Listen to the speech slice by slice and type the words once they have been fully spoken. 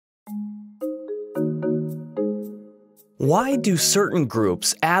Why do certain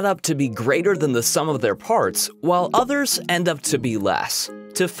groups add up to be greater than the sum of their parts, while others end up to be less?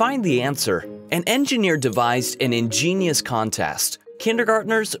 To find the answer, an engineer devised an ingenious contest: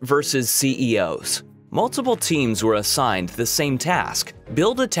 kindergartners versus CEOs. Multiple teams were assigned the same task: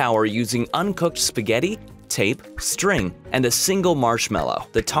 build a tower using uncooked spaghetti, tape, string, and a single marshmallow.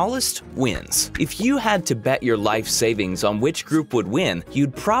 The tallest wins. If you had to bet your life savings on which group would win,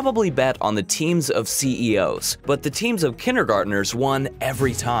 you'd probably bet on the teams of CEOs, but the teams of kindergartners won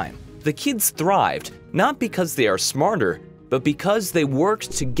every time. The kids thrived, not because they are smarter, but because they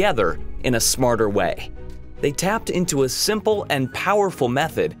worked together in a smarter way. They tapped into a simple and powerful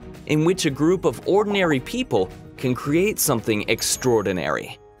method in which a group of ordinary people can create something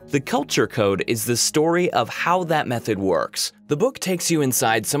extraordinary. The Culture Code is the story of how that method works. The book takes you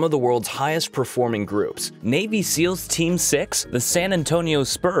inside some of the world's highest performing groups: Navy SEALs Team 6, the San Antonio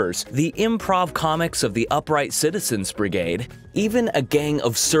Spurs, the improv comics of the Upright Citizens Brigade, even a gang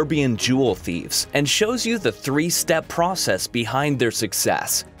of Serbian jewel thieves, and shows you the three-step process behind their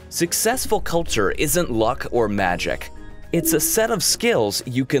success. Successful culture isn't luck or magic. It's a set of skills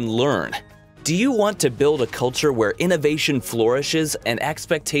you can learn. Do you want to build a culture where innovation flourishes and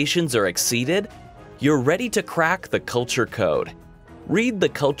expectations are exceeded? You're ready to crack the Culture Code. Read The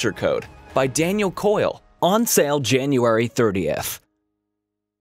Culture Code by Daniel Coyle, on sale January 30th.